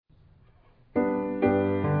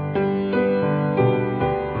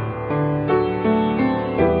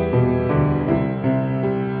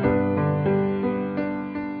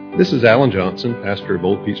This is Alan Johnson, pastor of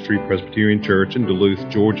Old Peachtree Presbyterian Church in Duluth,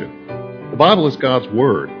 Georgia. The Bible is God's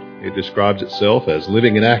Word. It describes itself as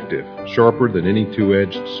living and active, sharper than any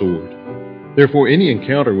two-edged sword. Therefore, any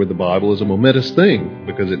encounter with the Bible is a momentous thing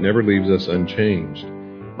because it never leaves us unchanged.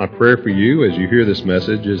 My prayer for you as you hear this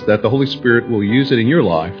message is that the Holy Spirit will use it in your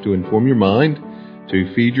life to inform your mind,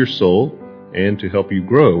 to feed your soul, and to help you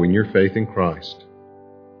grow in your faith in Christ.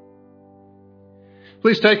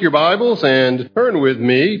 Please take your Bibles and turn with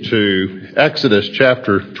me to Exodus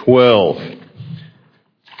chapter 12.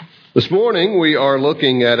 This morning we are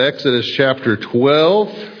looking at Exodus chapter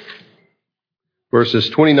 12, verses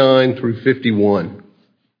 29 through 51.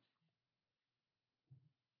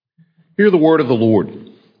 Hear the word of the Lord.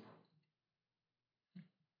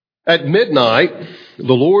 At midnight,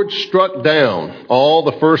 the Lord struck down all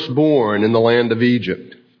the firstborn in the land of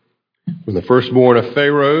Egypt, from the firstborn of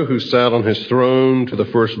Pharaoh who sat on his throne to the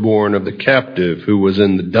firstborn of the captive who was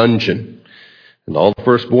in the dungeon, and all the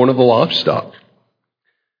firstborn of the livestock.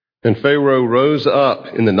 And Pharaoh rose up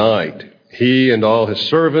in the night, he and all his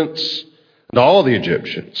servants and all the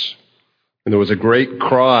Egyptians. And there was a great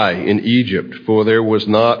cry in Egypt, for there was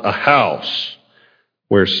not a house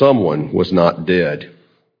where someone was not dead.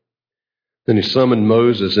 Then he summoned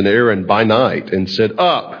Moses and Aaron by night and said,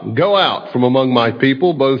 "Up, go out from among my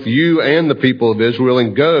people, both you and the people of Israel,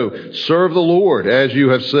 and go, serve the Lord as you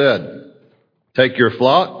have said. Take your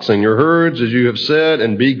flocks and your herds as you have said,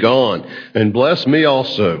 and be gone, and bless me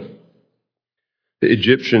also." The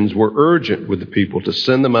Egyptians were urgent with the people to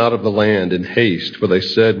send them out of the land in haste, for they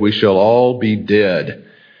said, "We shall all be dead."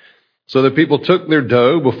 So the people took their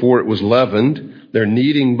dough before it was leavened, their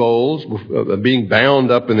kneading bowls being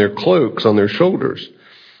bound up in their cloaks on their shoulders.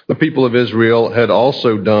 The people of Israel had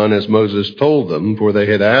also done as Moses told them, for they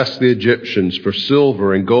had asked the Egyptians for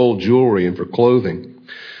silver and gold jewelry and for clothing.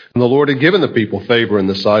 And the Lord had given the people favor in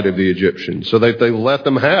the sight of the Egyptians, so that they let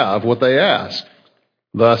them have what they asked.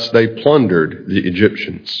 Thus they plundered the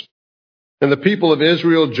Egyptians. And the people of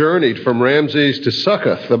Israel journeyed from Ramses to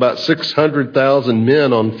Succoth, about 600,000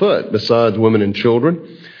 men on foot, besides women and children.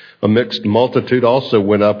 A mixed multitude also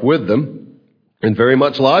went up with them, and very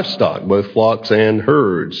much livestock, both flocks and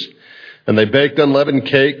herds. And they baked unleavened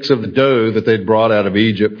cakes of the dough that they'd brought out of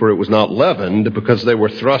Egypt, for it was not leavened, because they were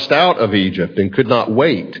thrust out of Egypt and could not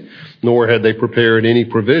wait, nor had they prepared any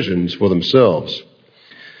provisions for themselves.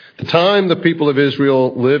 The time the people of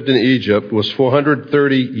Israel lived in Egypt was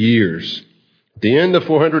 430 years. At the end of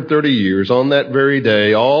 430 years, on that very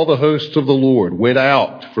day, all the hosts of the Lord went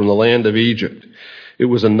out from the land of Egypt. It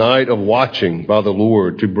was a night of watching by the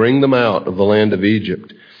Lord to bring them out of the land of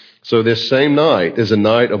Egypt. So this same night is a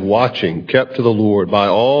night of watching kept to the Lord by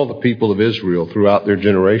all the people of Israel throughout their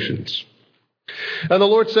generations. And the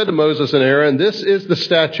Lord said to Moses and Aaron, "This is the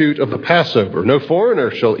statute of the Passover. No foreigner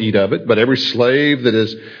shall eat of it, but every slave that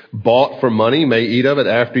is bought for money may eat of it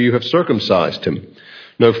after you have circumcised him.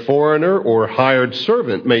 No foreigner or hired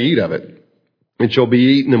servant may eat of it. It shall be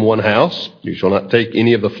eaten in one house. You shall not take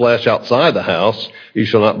any of the flesh outside the house. You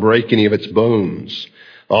shall not break any of its bones.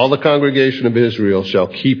 All the congregation of Israel shall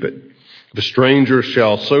keep it. If a stranger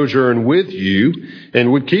shall sojourn with you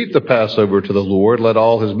and would keep the Passover to the Lord, let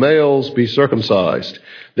all his males be circumcised.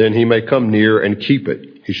 Then he may come near and keep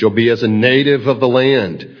it. He shall be as a native of the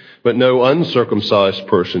land, but no uncircumcised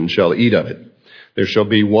person shall eat of it. There shall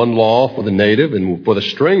be one law for the native and for the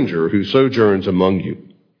stranger who sojourns among you."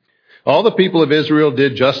 All the people of Israel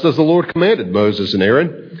did just as the Lord commanded Moses and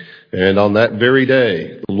Aaron. And on that very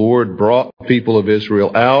day, the Lord brought the people of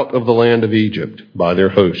Israel out of the land of Egypt by their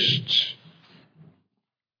hosts.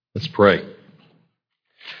 Let's pray.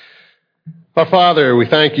 Our Father, we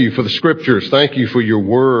thank you for the Scriptures. Thank you for your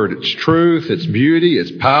word, its truth, its beauty,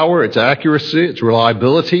 its power, its accuracy, its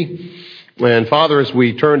reliability. And Father, as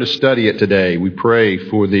we turn to study it today, we pray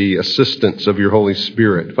for the assistance of your Holy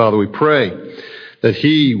Spirit. Father, we pray that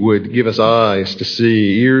he would give us eyes to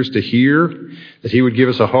see, ears to hear, that he would give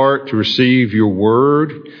us a heart to receive your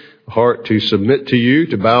word, a heart to submit to you,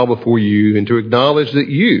 to bow before you, and to acknowledge that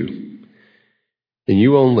you, and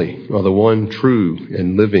you only, are the one true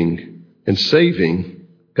and living and saving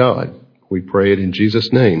God. We pray it in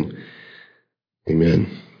Jesus' name.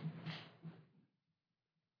 Amen.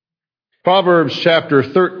 Proverbs chapter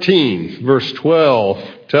 13, verse 12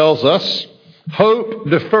 tells us, "Hope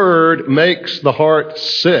deferred makes the heart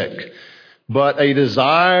sick, but a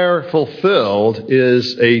desire fulfilled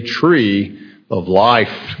is a tree of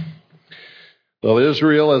life." Well,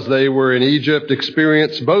 Israel, as they were in Egypt,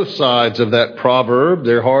 experienced both sides of that proverb.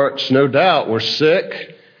 Their hearts, no doubt, were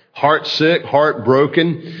sick,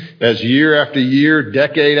 heartbroken, as year after year,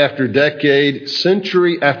 decade after decade,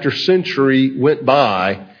 century after century went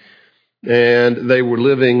by and they were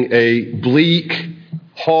living a bleak,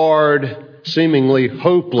 hard, seemingly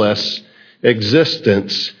hopeless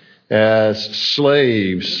existence as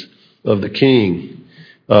slaves of the king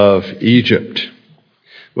of Egypt.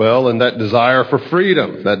 Well, and that desire for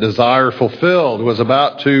freedom, that desire fulfilled, was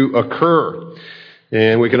about to occur.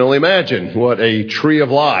 And we can only imagine what a tree of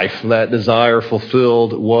life that desire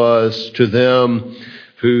fulfilled was to them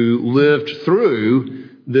who lived through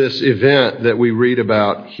this event that we read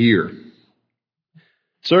about here.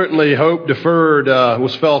 Certainly, hope deferred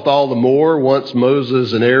was felt all the more once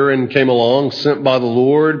Moses and Aaron came along, sent by the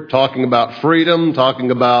Lord, talking about freedom,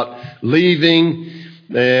 talking about leaving,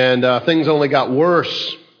 and things only got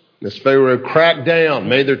worse as Pharaoh cracked down,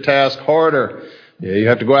 made their task harder. You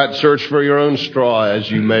have to go out and search for your own straw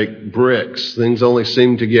as you make bricks. Things only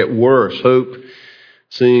seem to get worse. Hope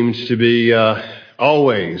seems to be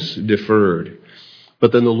always deferred.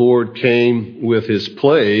 But then the Lord came with his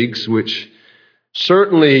plagues, which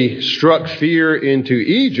certainly struck fear into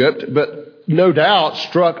Egypt, but no doubt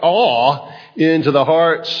struck awe into the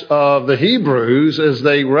hearts of the Hebrews as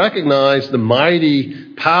they recognized the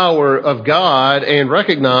mighty power of God and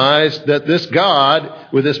recognized that this God,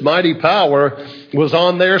 with this mighty power, was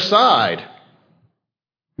on their side,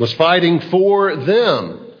 was fighting for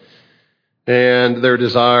them, and their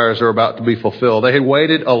desires are about to be fulfilled. They had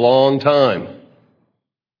waited a long time,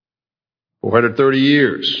 430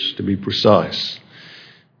 years to be precise.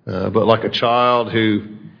 But like a child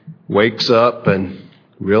who wakes up and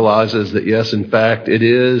realizes that, yes, in fact, it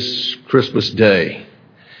is Christmas Day,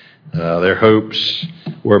 their hopes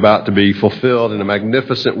were about to be fulfilled in a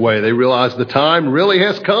magnificent way. They realize the time really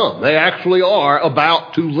has come. They actually are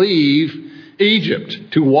about to leave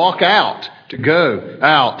Egypt, to walk out, to go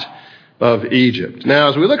out of Egypt. Now,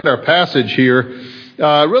 as we look at our passage here,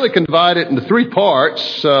 really can divide it into three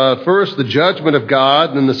parts. First, the judgment of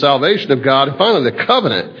God, then the salvation of God, and finally the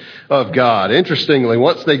covenant of God. Interestingly,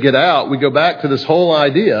 once they get out, we go back to this whole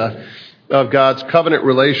idea of God's covenant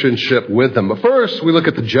relationship with them. But first, we look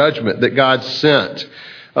at the judgment that God sent.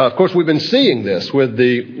 Of course, we've been seeing this with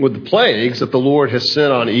the plagues that the Lord has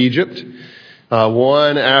sent on Egypt,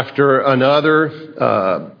 one after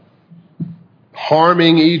another,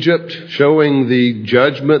 harming Egypt, showing the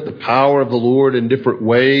judgment, the power of the Lord in different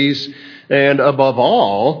ways, and above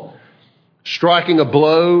all, striking a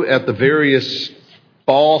blow at the various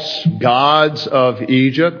false gods of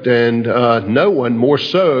Egypt, and no one more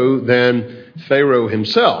so than Pharaoh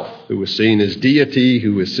himself, who was seen as deity,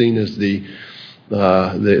 who was seen as the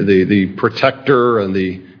protector and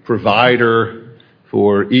the provider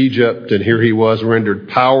for Egypt, and here he was rendered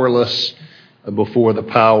powerless before the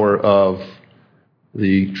power of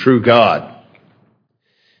the true God.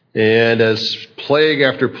 And as plague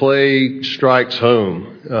after plague strikes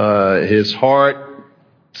home, his heart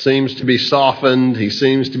seems to be softened. He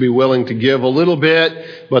seems to be willing to give a little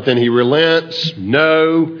bit, but then he relents.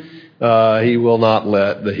 No, he will not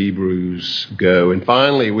let the Hebrews go. And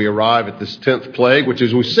finally, we arrive at this 10th plague, which,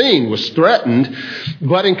 as we've seen, was threatened.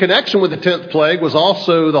 But in connection with the 10th plague was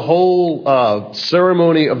also the whole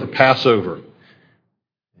ceremony of the Passover.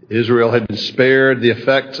 Israel had been spared the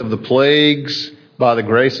effects of the plagues by the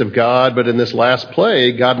grace of God, but in this last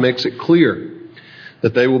plague, God makes it clear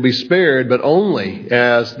that they will be spared, but only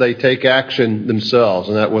as they take action themselves.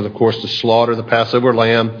 And that was, of course, to slaughter the Passover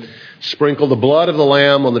lamb, sprinkle the blood of the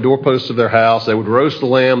lamb on the doorposts of their house. They would roast the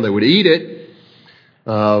lamb, they would eat it.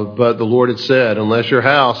 But the Lord had said, unless your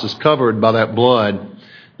house is covered by that blood,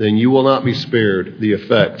 then you will not be spared the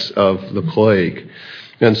effects of the plague.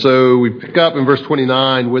 And so we pick up in verse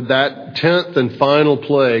 29 with that 10th and final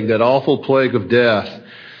plague, that awful plague of death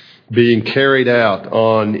being carried out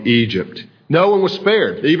on Egypt. No one was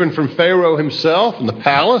spared, even from Pharaoh himself in the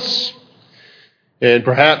palace. And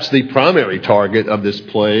perhaps the primary target of this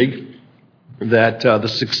plague, that the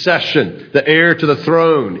succession, the heir to the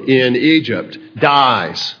throne in Egypt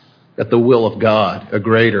dies at the will of God, a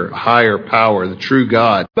greater, higher power, the true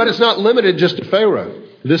God. But it's not limited just to Pharaoh.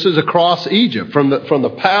 This is across Egypt, from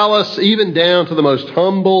the palace, even down to the most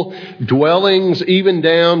humble dwellings, even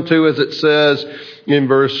down to, as it says in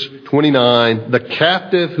verse 29, the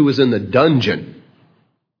captive who is in the dungeon.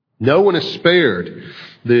 No one is spared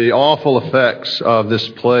the awful effects of this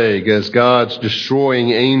plague as God's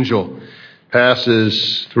destroying angel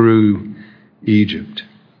passes through Egypt.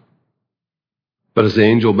 But as the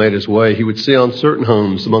angel made his way, he would see on certain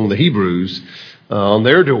homes among the Hebrews, on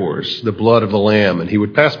their doors, the blood of the Lamb, and he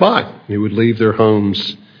would pass by. He would leave their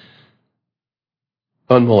homes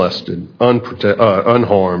unmolested,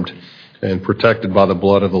 unharmed, and protected by the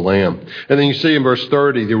blood of the Lamb. And then you see in verse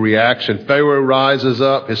 30 the reaction. Pharaoh rises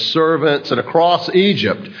up, his servants, and across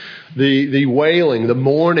Egypt the wailing, the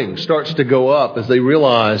mourning starts to go up as they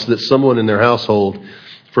realize that someone in their household,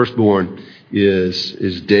 firstborn,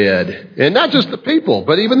 is dead. And not just the people,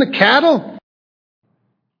 but even the cattle.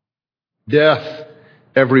 Death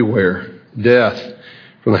everywhere. Death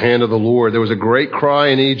from the hand of the Lord. There was a great cry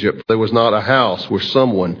in Egypt. There was not a house where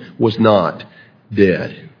someone was not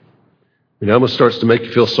dead. It almost starts to make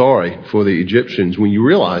you feel sorry for the Egyptians when you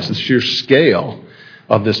realize the sheer scale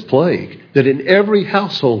of this plague. That in every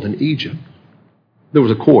household in Egypt, there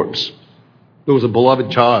was a corpse. There was a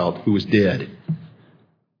beloved child who was dead.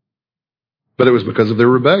 But it was because of their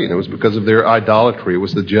rebellion. It was because of their idolatry. It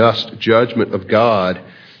was the just judgment of God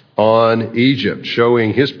on Egypt,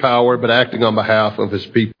 showing his power but acting on behalf of his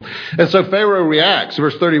people. And so Pharaoh reacts.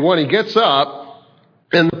 Verse 31, he gets up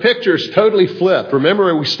and the picture's totally flipped.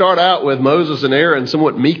 Remember, we start out with Moses and Aaron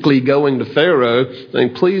somewhat meekly going to Pharaoh,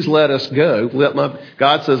 saying, please let us go.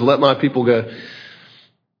 God says, let my people go.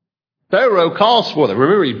 Pharaoh calls for them.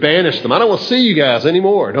 Remember, he banished them. I don't want to see you guys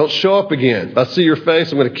anymore. Don't show up again. If I see your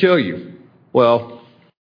face, I'm going to kill you. Well,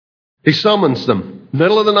 he summons them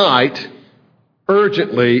middle of the night,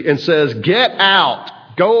 urgently, and says, get out,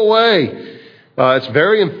 go away. It's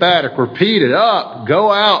very emphatic. Repeat it. Up,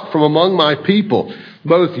 go out from among my people,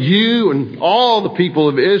 both you and all the people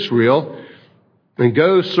of Israel, and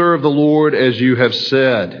go serve the Lord as you have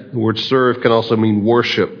said. The word serve can also mean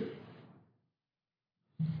worship.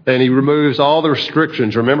 And he removes all the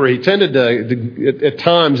restrictions. Remember, he tended to at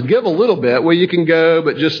times give a little bit. Well, you can go,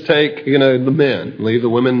 but just take, the men. Leave the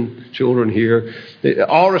women, children here.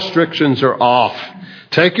 All restrictions are off.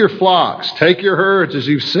 Take your flocks, take your herds, as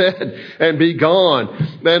you've said, and be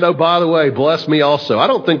gone. And oh, by the way, bless me also. I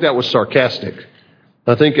don't think that was sarcastic.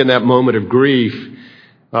 I think in that moment of grief,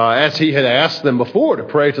 as he had asked them before to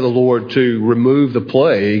pray to the Lord to remove the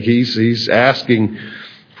plague, he's asking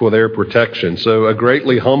for their protection. So a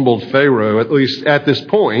greatly humbled Pharaoh, at least at this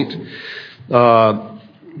point,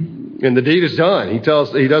 and the deed is done. He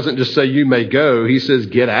doesn't just say you may go. He says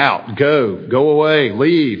get out, go away,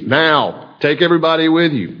 leave now, take everybody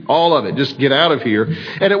with you, all of it. Just get out of here.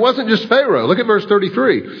 And it wasn't just Pharaoh. Look at verse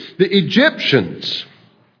 33. The Egyptians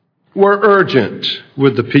were urgent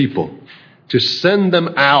with the people to send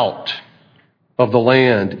them out of the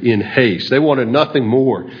land in haste. They wanted nothing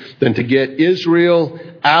more than to get Israel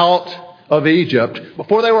out of Egypt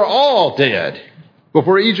before they were all dead,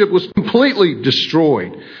 before Egypt was completely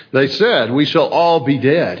destroyed. They said, we shall all be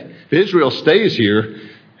dead. If Israel stays here,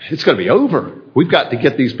 it's going to be over. We've got to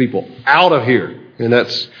get these people out of here. And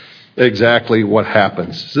that's exactly what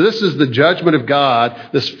happens. So this is the judgment of God,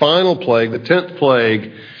 this final plague, the 10th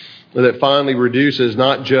plague, that finally reduces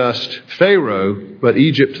not just Pharaoh, but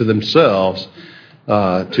Egypt to themselves,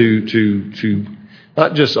 to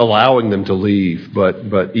not just allowing them to leave,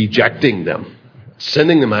 but ejecting them,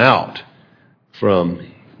 sending them out from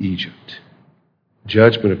Egypt.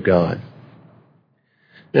 Judgment of God.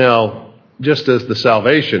 Now, just as the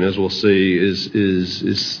salvation, as we'll see,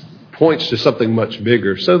 is points to something much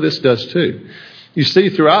bigger, so this does too. You see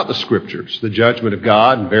throughout the Scriptures the judgment of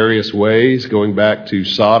God in various ways, going back to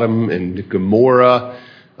Sodom and Gomorrah,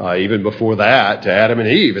 even before that to Adam and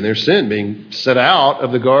Eve and their sin being set out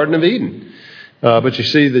of the Garden of Eden. But you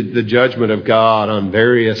see the judgment of God on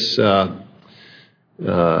various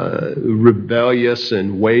rebellious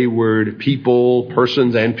and wayward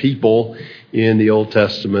persons and people in the Old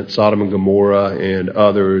Testament, Sodom and Gomorrah and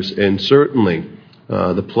others, and certainly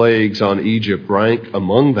the plagues on Egypt rank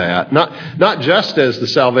among that. Not just as the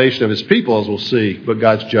salvation of his people, as we'll see, but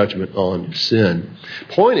God's judgment on sin.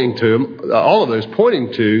 Pointing to, all of those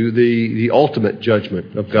pointing to the ultimate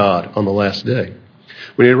judgment of God on the last day.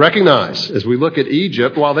 We need to recognize, as we look at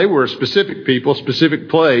Egypt, while they were a specific people, specific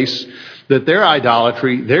place, that their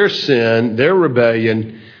idolatry, their sin, their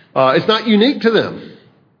rebellion is not unique to them.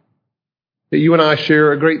 That you and I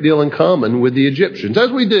share a great deal in common with the Egyptians,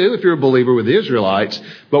 as we do if you're a believer with the Israelites.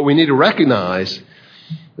 But we need to recognize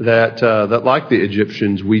that like the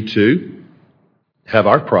Egyptians, we too have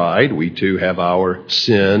our pride, we too have our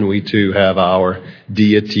sin, we too have our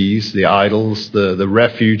deities, the idols, the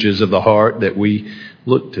refuges of the heart that we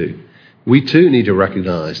look to. We too need to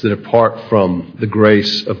recognize that apart from the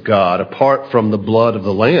grace of God, apart from the blood of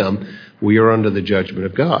the Lamb, we are under the judgment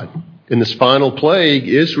of God. In this final plague,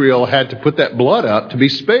 Israel had to put that blood up to be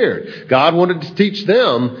spared. God wanted to teach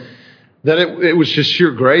them that it was just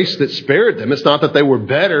sheer grace that spared them. It's not that they were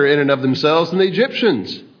better in and of themselves than the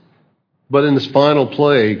Egyptians. But in this final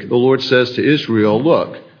plague, the Lord says to Israel,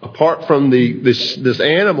 look, apart from this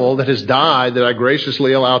animal that has died, that I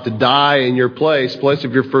graciously allowed to die in your place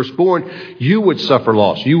of your firstborn, you would suffer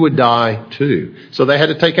loss. You would die too. So they had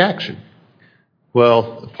to take action.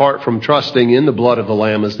 Well, apart from trusting in the blood of the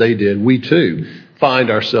Lamb as they did, we too find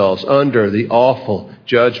ourselves under the awful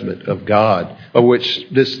judgment of God, of which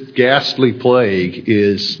this ghastly plague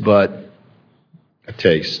is but a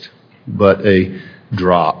taste, but a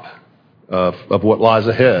drop of what lies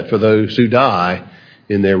ahead for those who die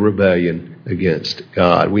in their rebellion against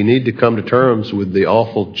God. We need to come to terms with the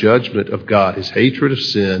awful judgment of God, His hatred of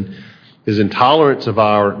sin, His intolerance of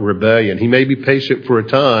our rebellion. He may be patient for a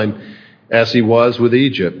time, as He was with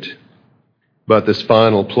Egypt, but this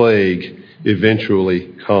final plague eventually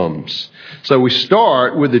comes. So we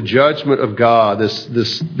start with the judgment of God,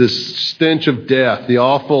 this stench of death, the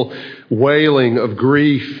awful wailing of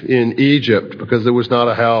grief in Egypt, because there was not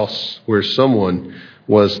a house where someone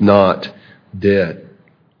was not dead.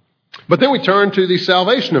 But then we turn to the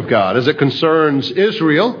salvation of God. As it concerns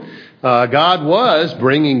Israel, God was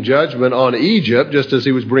bringing judgment on Egypt, just as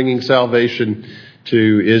He was bringing salvation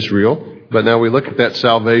to Israel. But now we look at that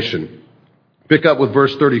salvation. Pick up with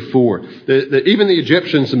verse 34. Even the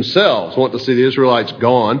Egyptians themselves want to see the Israelites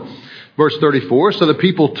gone. Verse 34, so the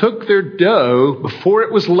people took their dough before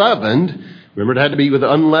it was leavened. Remember, it had to be with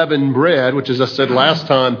unleavened bread, which, as I said last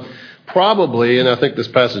time, probably, and I think this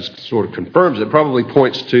passage sort of confirms it, probably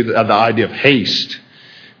points to the idea of haste.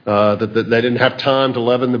 That they didn't have time to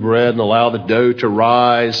leaven the bread and allow the dough to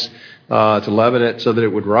rise, to leaven it so that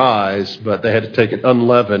it would rise, but they had to take it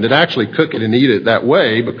unleavened and actually cook it and eat it that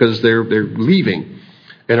way because they're leaving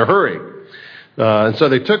in a hurry. And so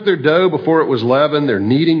they took their dough before it was leavened, their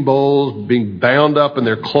kneading bowls being bound up in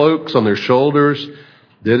their cloaks on their shoulders,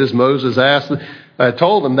 did as Moses asked.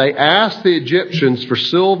 Told them, they asked the Egyptians for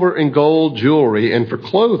silver and gold jewelry and for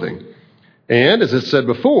clothing. And as it said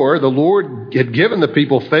before, the Lord had given the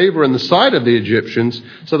people favor in the sight of the Egyptians,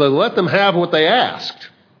 so they let them have what they asked.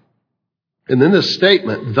 And then this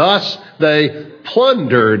statement, thus they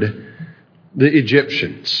plundered the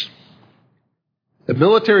Egyptians. A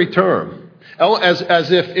military term.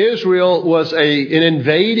 As if Israel was an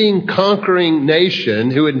invading, conquering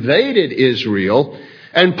nation who invaded Israel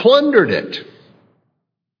and plundered it.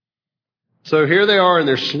 So here they are in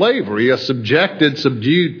their slavery, a subjected,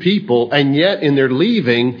 subdued people, and yet in their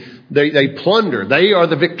leaving, they plunder. They are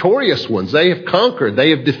the victorious ones. They have conquered.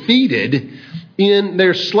 They have defeated in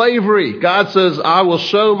their slavery. God says, I will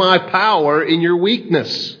show my power in your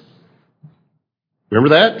weakness. Remember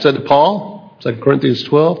that? Said to Paul, 2 Corinthians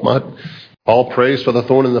 12. Paul prays for the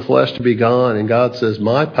thorn in the flesh to be gone, and God says,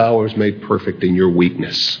 my power is made perfect in your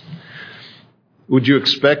weakness. Would you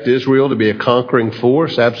expect Israel to be a conquering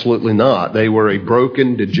force? Absolutely not. They were a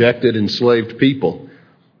broken, dejected, enslaved people,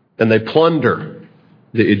 and they plunder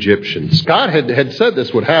the Egyptians. God had said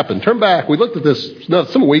this would happen. Turn back. We looked at this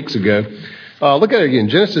some weeks ago. Look at it again.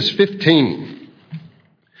 Genesis 15.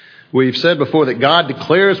 We've said before that God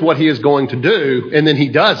declares what He is going to do, and then He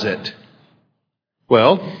does it.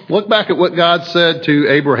 Well, look back at what God said to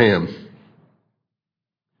Abraham.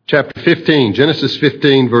 Chapter 15, Genesis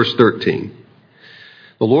 15, verse 13.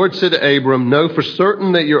 The Lord said to Abram, know for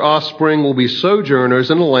certain that your offspring will be sojourners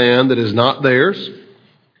in a land that is not theirs,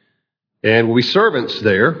 and will be servants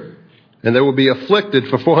there, and they will be afflicted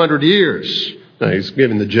for 400 years. Now, he's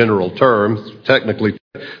giving the general terms,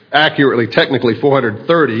 accurately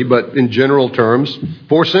 430, but in general terms,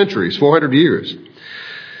 4 centuries, 400 years.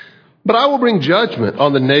 But I will bring judgment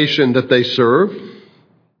on the nation that they serve,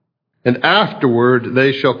 and afterward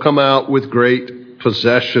they shall come out with great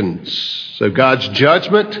possessions. So God's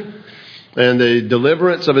judgment and the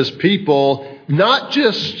deliverance of His people, not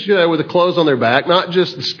just with the clothes on their back, not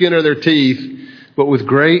just the skin of their teeth, but with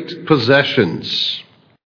great possessions.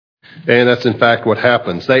 And that's in fact what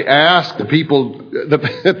happens. They ask, the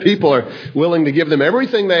people are willing to give them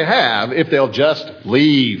everything they have if they'll just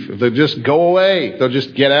leave, if they'll just go away, they'll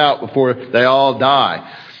just get out before they all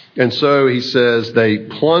die. And so he says they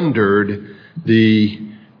plundered the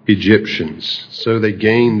Egyptians. So they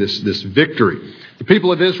gained this victory. The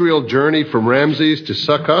people of Israel journeyed from Ramses to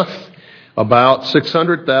Succoth, about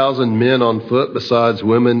 600,000 men on foot, besides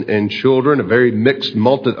women and children. A mixed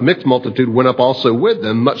multitude went up also with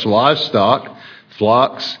them, much livestock,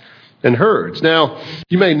 flocks, and herds. Now,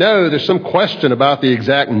 you may know there's some question about the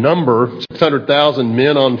exact number. 600,000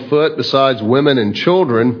 men on foot, besides women and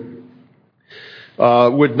children,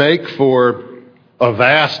 would make for a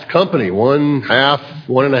vast company,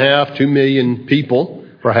 1.5, 2 million people,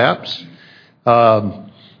 perhaps.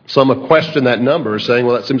 Some have questioned that number, saying,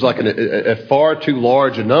 well, that seems like a far too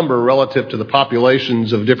large a number relative to the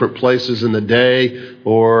populations of different places in the day,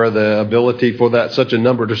 or the ability for such a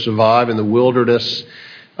number to survive in the wilderness.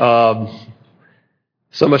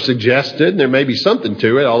 Some have suggested, and there may be something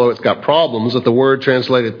to it, although it's got problems, that the word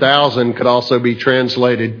translated 1,000 could also be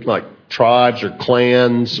translated like tribes or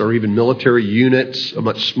clans or even military units, a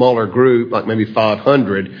much smaller group, like maybe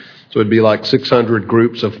 500. So it'd be like 600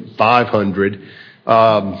 groups of 500.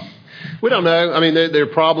 We don't know. I mean, there are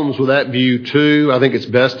problems with that view too. I think it's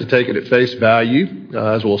best to take it at face value.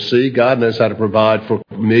 As we'll see, God knows how to provide for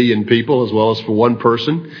 1 million people as well as for one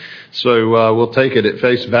person. So we'll take it at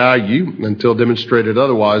face value until demonstrated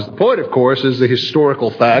otherwise. The point, of course, is the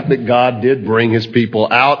historical fact that God did bring his people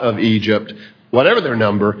out of Egypt, whatever their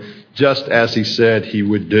number, just as he said he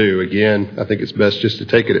would do. Again, I think it's best just to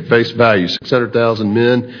take it at face value. 600,000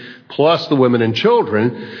 men plus the women and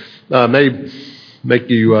children may make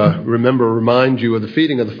you remind you of the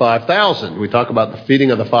feeding of the 5,000. We talk about the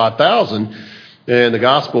feeding of the 5,000, and the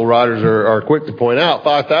gospel writers are quick to point out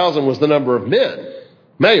 5,000 was the number of men.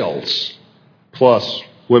 Males, plus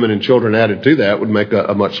women and children added to that, would make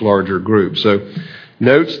a much larger group. So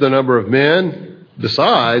notes the number of men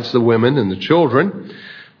besides the women and the children,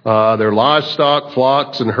 their livestock,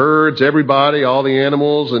 flocks and herds, everybody, all the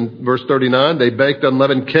animals. And verse 39, they baked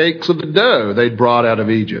unleavened cakes of the dough they'd brought out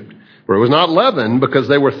of Egypt. For it was not leavened because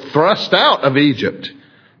they were thrust out of Egypt.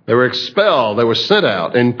 They were expelled, they were sent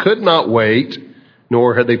out, and could not wait,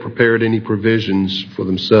 nor had they prepared any provisions for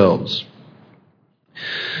themselves.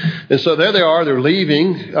 And so there they are, they're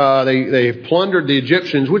leaving. They've plundered the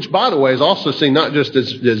Egyptians, which, by the way, is also seen not just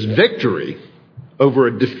as victory over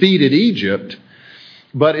a defeated Egypt,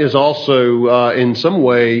 but is also in some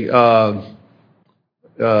way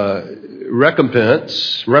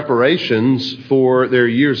reparations for their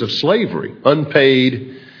years of slavery,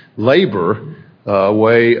 unpaid labor, a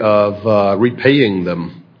way of repaying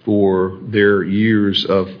them for their years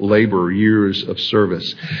of labor, years of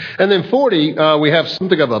service. And then 40, we have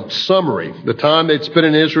something of a summary. The time they'd spent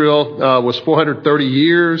in Israel was 430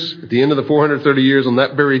 years. At the end of the 430 years, on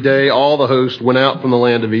that very day, all the host went out from the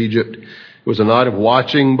land of Egypt. It was a night of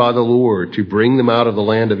watching by the Lord to bring them out of the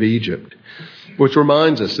land of Egypt, which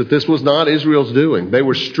reminds us that this was not Israel's doing. They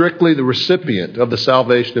were strictly the recipient of the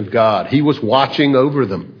salvation of God. He was watching over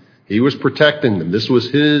them. He was protecting them. This was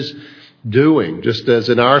his doing, just as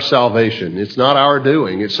in our salvation. It's not our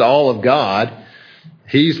doing. It's all of God.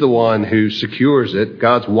 He's the one who secures it.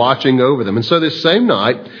 God's watching over them. And so this same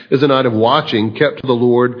night is a night of watching kept to the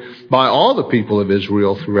Lord by all the people of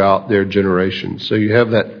Israel throughout their generations. So you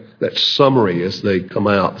have that summary as they come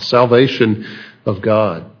out, the salvation of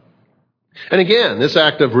God. And again, this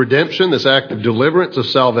act of redemption, this act of deliverance, of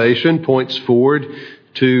salvation, points forward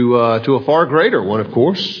to a far greater one, of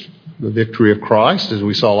course, the victory of Christ, as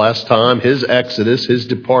we saw last time, his exodus, his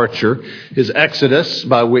departure, his exodus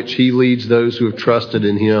by which he leads those who have trusted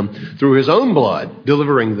in him through his own blood,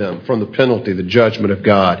 delivering them from the penalty, the judgment of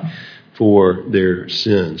God for their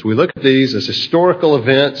sins. We look at these as historical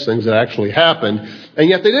events, things that actually happened, and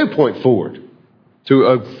yet they do point forward to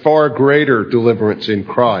a far greater deliverance in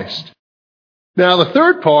Christ. Now, the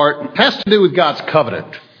third part has to do with God's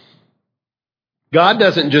covenant. God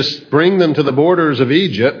doesn't just bring them to the borders of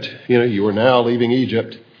Egypt. You are now leaving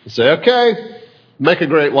Egypt, and say, okay, make a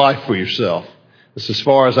great life for yourself. This is as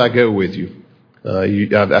far as I go with you.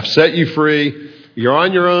 I've set you free. You're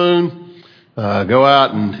on your own. Go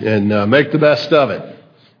out and make the best of it.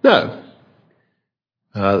 No.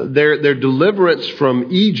 Their deliverance from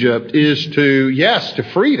Egypt is to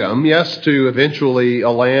freedom, yes, to eventually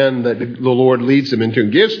a land that the Lord leads them into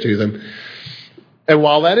and gives to them. And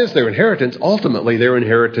while that is their inheritance, ultimately their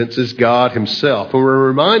inheritance is God himself. And we're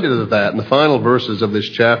reminded of that in the final verses of this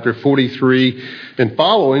chapter, 43 and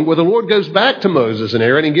following, where the Lord goes back to Moses and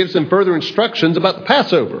Aaron and gives them further instructions about the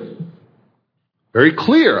Passover. Very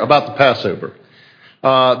clear about the Passover.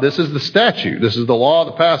 This is the statute. This is the law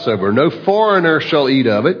of the Passover. No foreigner shall eat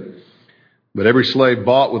of it, but every slave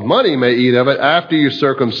bought with money may eat of it after you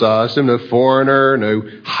circumcised him. No foreigner, no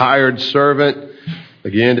hired servant.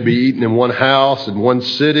 Again, to be eaten in one house, in one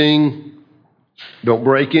sitting. Don't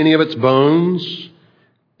break any of its bones.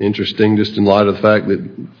 Interesting, just in light of the fact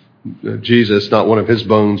that Jesus, not one of his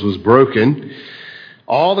bones was broken.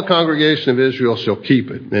 All the congregation of Israel shall keep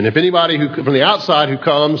it. And if anybody from the outside who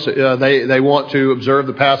comes, they want to observe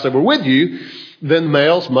the Passover with you, then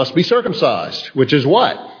males must be circumcised, which is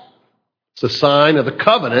what? It's a sign of the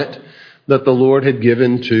covenant that the Lord had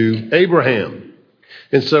given to Abraham.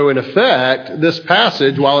 And so, in effect, this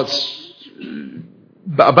passage, while it's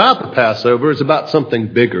about the Passover is about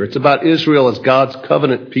something bigger. It's about Israel as God's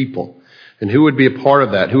covenant people. And who would be a part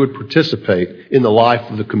of that? Who would participate in the life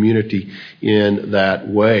of the community in that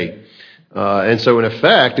way? And so in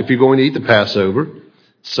effect, if you're going to eat the Passover,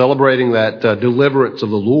 celebrating that deliverance of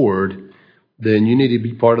the Lord, then you need to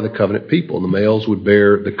be part of the covenant people. And the males would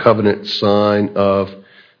bear the covenant sign of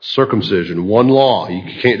circumcision. One law.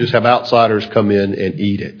 You can't just have outsiders come in and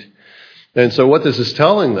eat it. And so what this is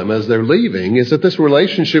telling them as they're leaving is that this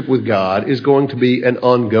relationship with God is going to be an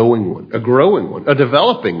ongoing one, a growing one, a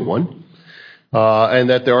developing one, and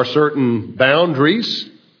that there are certain boundaries.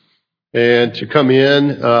 And to come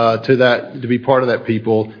in to be part of that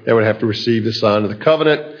people, they would have to receive the sign of the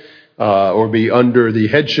covenant, or be under the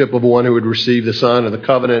headship of one who would receive the sign of the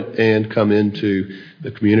covenant and come into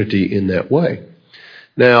the community in that way.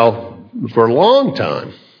 Now, for a long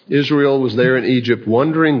time, Israel was there in Egypt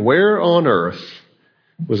wondering where on earth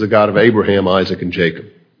was the God of Abraham, Isaac, and Jacob.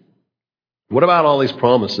 What about all these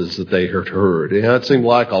promises that they had heard? It seemed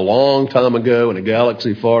like a long time ago in a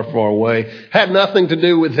galaxy far, far away. Had nothing to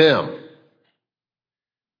do with him.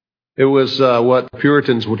 It was what the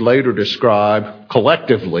Puritans would later describe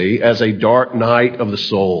collectively as a dark night of the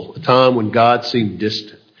soul, a time when God seemed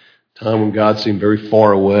distant, a time when God seemed very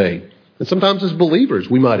far away. And sometimes as believers,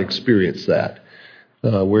 we might experience that,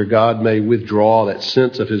 where God may withdraw that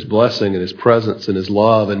sense of his blessing and his presence and his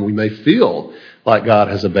love, and we may feel like God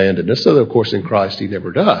has abandoned us, though, of course, in Christ he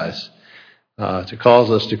never does, to cause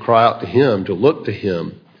us to cry out to him, to look to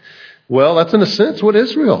him. Well, that's in a sense what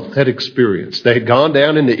Israel had experienced. They had gone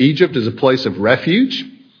down into Egypt as a place of refuge.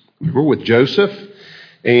 Remember with Joseph,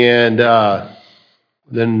 and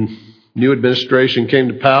then new administration came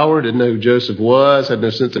to power, didn't know who Joseph was, had no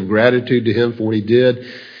sense of gratitude to him for what he did,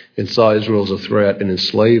 and saw Israel as a threat and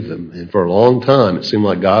enslaved them. And for a long time, it seemed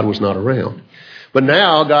like God was not around. But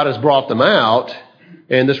now God has brought them out,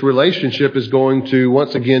 and this relationship is going to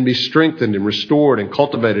once again be strengthened and restored and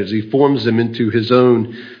cultivated as he forms them into his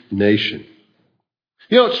own nation.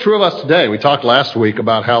 You know, it's true of us today. We talked last week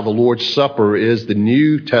about how the Lord's Supper is the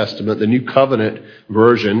New Testament, the New Covenant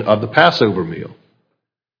version of the Passover meal.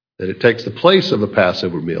 That it takes the place of the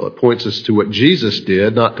Passover meal. It points us to what Jesus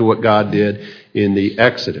did, not to what God did in the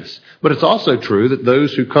Exodus. But it's also true that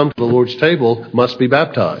those who come to the Lord's table must be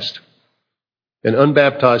baptized. An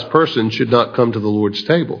unbaptized person should not come to the Lord's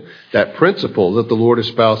table. That principle that the Lord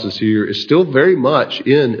espouses here is still very much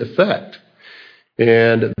in effect.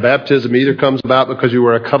 And baptism either comes about because you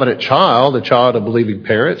were a covenant child, a child of believing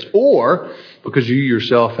parents, or because you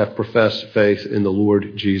yourself have professed faith in the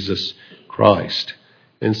Lord Jesus Christ.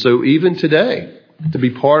 And so even today, to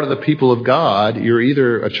be part of the people of God, you're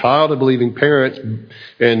either a child of believing parents,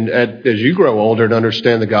 and as you grow older and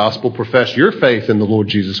understand the gospel, profess your faith in the Lord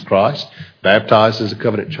Jesus Christ, baptized as a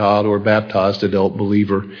covenant child, or baptized adult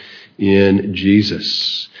believer in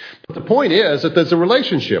Jesus. But the point is that there's a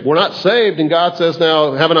relationship. We're not saved and God says,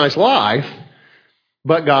 now have a nice life,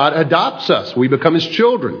 but God adopts us. We become his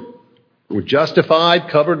children. We're justified,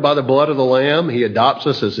 covered by the blood of the Lamb. He adopts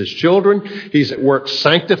us as his children. He's at work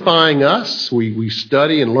sanctifying us. We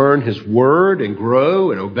study and learn his word and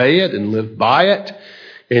grow and obey it and live by it.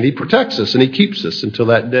 And he protects us and he keeps us until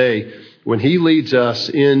that day when he leads us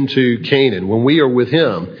into Canaan, when we are with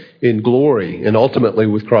him in glory and ultimately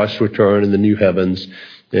with Christ's return in the new heavens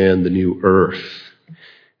and the new earth.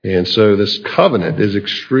 And so this covenant is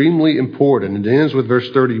extremely important. It ends with verse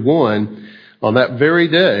 31. On that very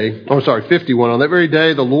day, 51, on that very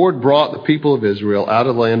day, the Lord brought the people of Israel out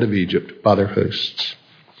of the land of Egypt by their hosts.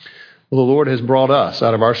 Well, the Lord has brought us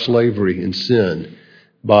out of our slavery and sin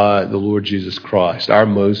by the Lord Jesus Christ, our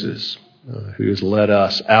Moses, who has led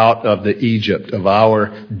us out of the Egypt of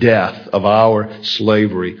our death, of our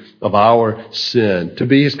slavery, of our sin, to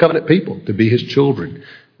be his covenant people, to be his children,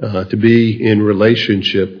 to be in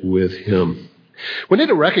relationship with him. We need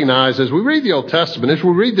to recognize as we read the Old Testament, as we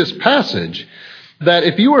read this passage, that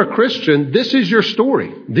if you are a Christian, this is your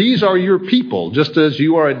story. These are your people, just as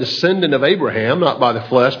you are a descendant of Abraham, not by the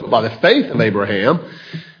flesh, but by the faith of Abraham.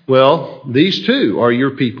 Well, these too are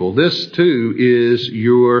your people. This too is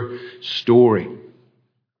your story.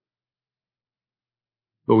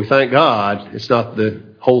 But we thank God it's not the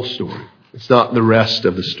whole story. It's not the rest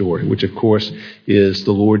of the story, which of course is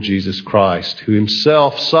the Lord Jesus Christ, who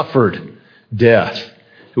himself suffered death,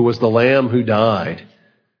 who was the Lamb who died,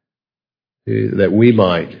 that we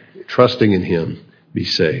might, trusting in him, be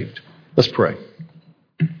saved. Let's pray.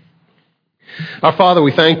 Our Father,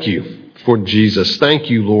 we thank you for Jesus. Thank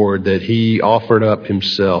you, Lord, that he offered up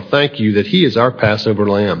himself. Thank you that he is our Passover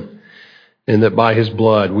lamb, and that by his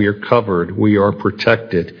blood we are covered, we are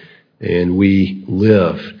protected, and we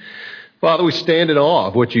live. Father, we stand in awe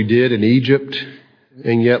of what you did in Egypt.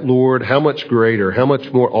 And yet, Lord, how much greater, how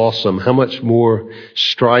much more awesome, how much more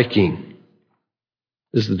striking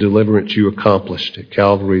is the deliverance you accomplished at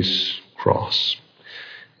Calvary's cross.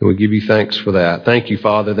 And we give you thanks for that. Thank you,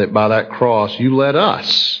 Father, that by that cross you led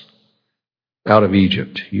us out of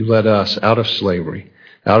Egypt. You led us out of slavery,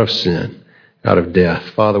 out of sin, out of death.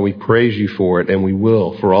 Father, we praise you for it, and we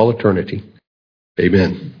will for all eternity.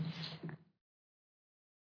 Amen.